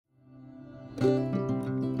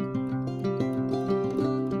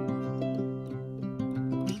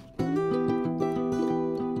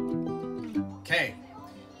Okay,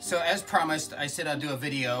 so as promised, I said I'd do a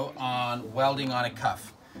video on welding on a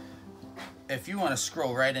cuff. If you want to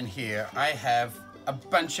scroll right in here, I have a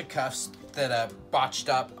bunch of cuffs that are botched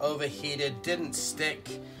up, overheated, didn't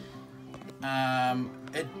stick.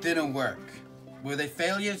 It didn't work. Were they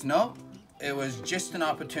failures? No. It was just an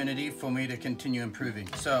opportunity for me to continue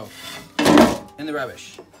improving. So, in the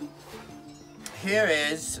rubbish. Here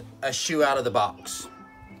is a shoe out of the box.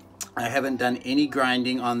 I haven't done any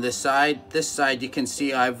grinding on this side. This side, you can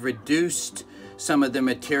see I've reduced some of the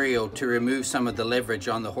material to remove some of the leverage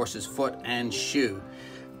on the horse's foot and shoe.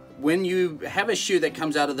 When you have a shoe that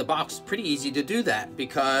comes out of the box, pretty easy to do that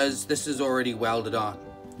because this is already welded on.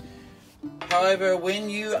 However, when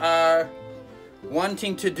you are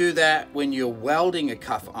wanting to do that when you're welding a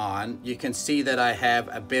cuff on, you can see that I have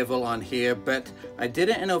a bevel on here, but I did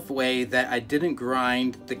it in a way that I didn't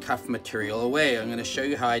grind the cuff material away. I'm going to show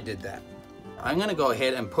you how I did that. I'm going to go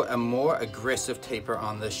ahead and put a more aggressive taper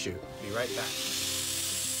on this shoe. Be right back.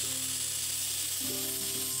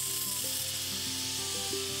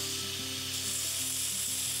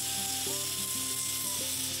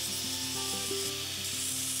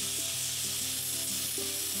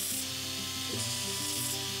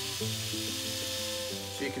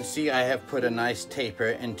 So you can see I have put a nice taper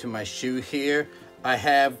into my shoe here. I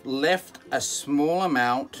have left a small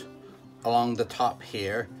amount along the top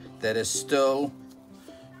here that is still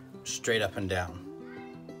straight up and down.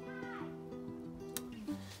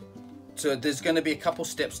 So there's going to be a couple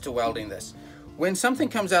steps to welding this. When something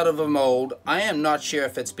comes out of a mold, I am not sure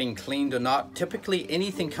if it's been cleaned or not. Typically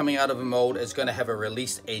anything coming out of a mold is going to have a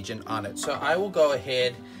release agent on it. So I will go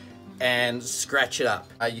ahead and scratch it up.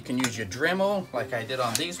 You can use your Dremel like I did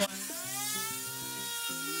on these ones.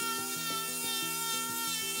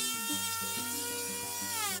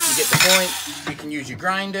 You get the point. You can use your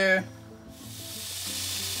grinder.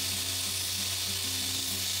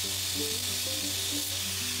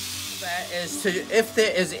 That is to, if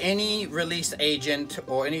there is any release agent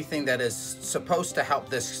or anything that is supposed to help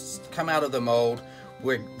this come out of the mold,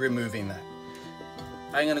 we're removing that.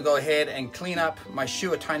 I'm going to go ahead and clean up my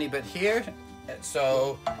shoe a tiny bit here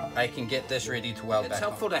so I can get this ready to weld back on. It's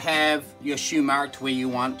helpful to have your shoe marked where you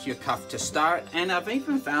want your cuff to start, and I've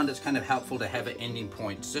even found it's kind of helpful to have it ending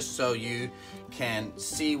points just so you can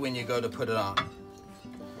see when you go to put it on.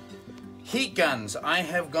 Heat guns. I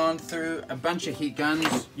have gone through a bunch of heat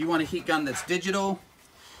guns. You want a heat gun that's digital.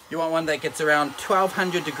 You want one that gets around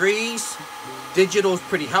 1200 degrees. Digital is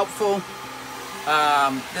pretty helpful.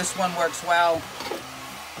 This one works well.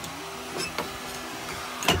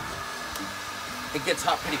 It gets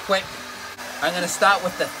hot pretty quick. I'm going to start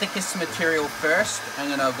with the thickest material first.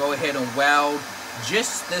 I'm going to go ahead and weld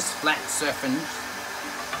just this flat surface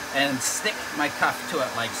and stick my cuff to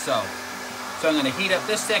it like so. So I'm going to heat up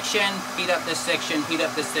this section, heat up this section, heat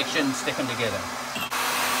up this section, stick them together.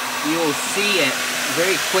 You'll see it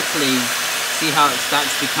very quickly, see how it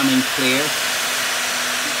starts becoming clear.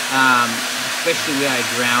 Especially where I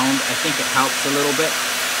ground, I think it helps a little bit,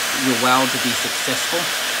 your weld to be successful.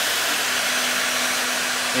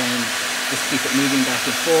 And just keep it moving back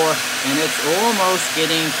and forth, and it's almost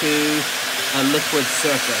getting to a liquid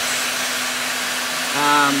surface.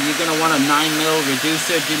 You're going to want a 9mm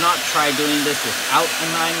reducer. Do not try doing this without a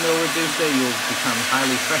 9mm reducer. You'll become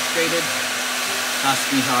highly frustrated. Ask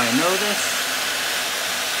me how I know this.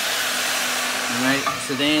 Alright,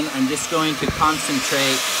 so then I'm just going to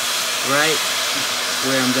concentrate right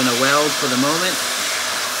where I'm going to weld for the moment,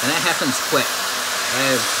 and that happens quick.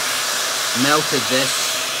 I have melted this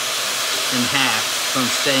in half from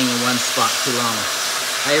staying in one spot too long.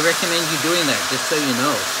 I recommend you doing that just so you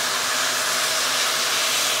know.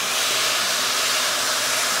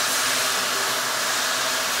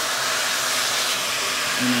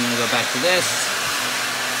 And then I'm going to go back to this.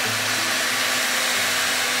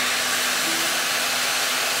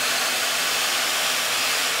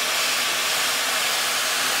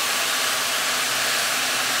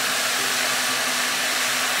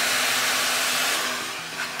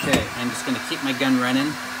 Okay, I'm just going to keep my gun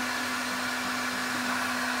running.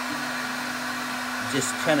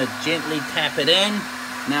 Just kind of gently tap it in.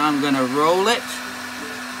 Now I'm going to roll it.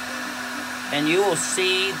 And you will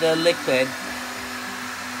see the liquid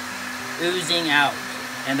oozing out.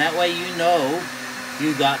 And that way you know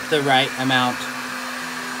you got the right amount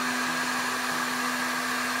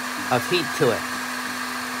of heat to it.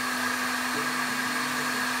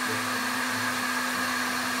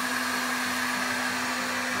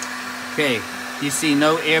 Okay, You see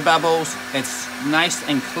no air bubbles. It's nice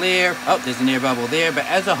and clear. Oh, there's an air bubble there, but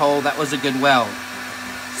as a whole, that was a good weld.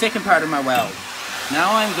 Second part of my weld. Now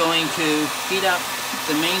I'm going to heat up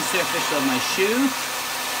the main surface of my shoe.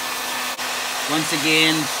 Once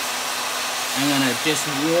again, I'm gonna just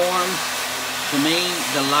warm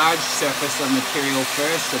the large surface of material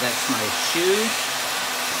first, so that's my shoe.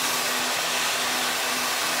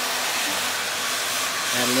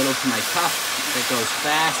 Add a little to my cuff. That goes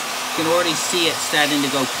fast. You can already see it starting to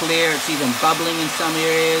go clear. It's even bubbling in some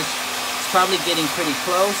areas. It's probably getting pretty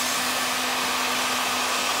close.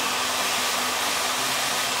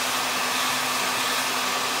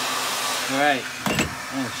 All right,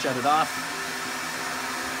 I'm gonna shut it off.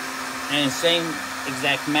 And in the same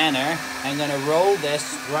exact manner, I'm gonna roll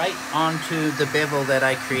this right onto the bevel that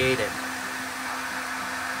I created.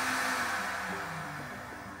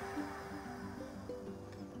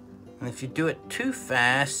 And if you do it too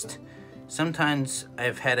fast, sometimes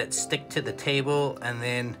I've had it stick to the table and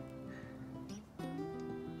then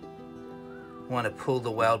want to pull the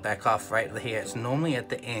weld back off right here. It's normally at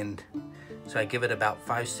the end. So I give it about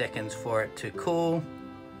 5 seconds for it to cool.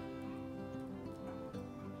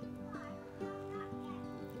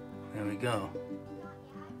 There we go.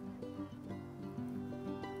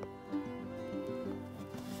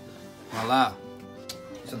 Voila.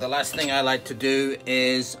 So the last thing I like to do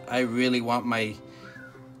is I really want my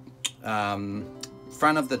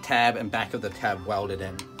front of the tab and back of the tab welded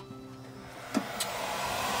in.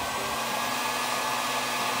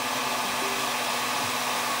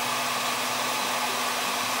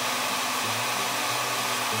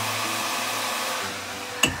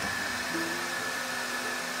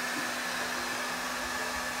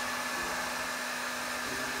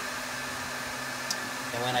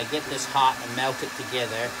 And when I get this hot and melt it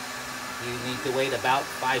together, you need to wait about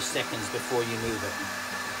 5 seconds before you move it.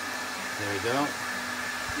 There we go.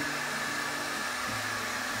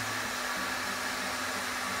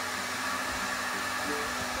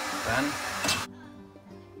 Done.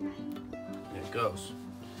 There it goes.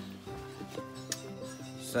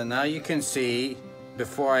 So now you can see,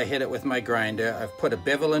 before I hit it with my grinder, I've put a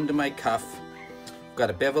bevel into my cuff, got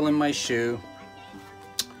a bevel in my shoe.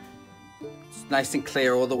 Nice and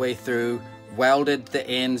clear all the way through, welded the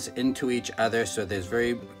ends into each other so there's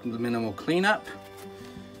very minimal cleanup.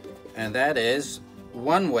 And that is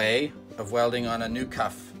one way of welding on a new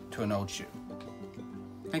cuff to an old shoe.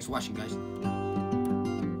 Thanks for watching, guys.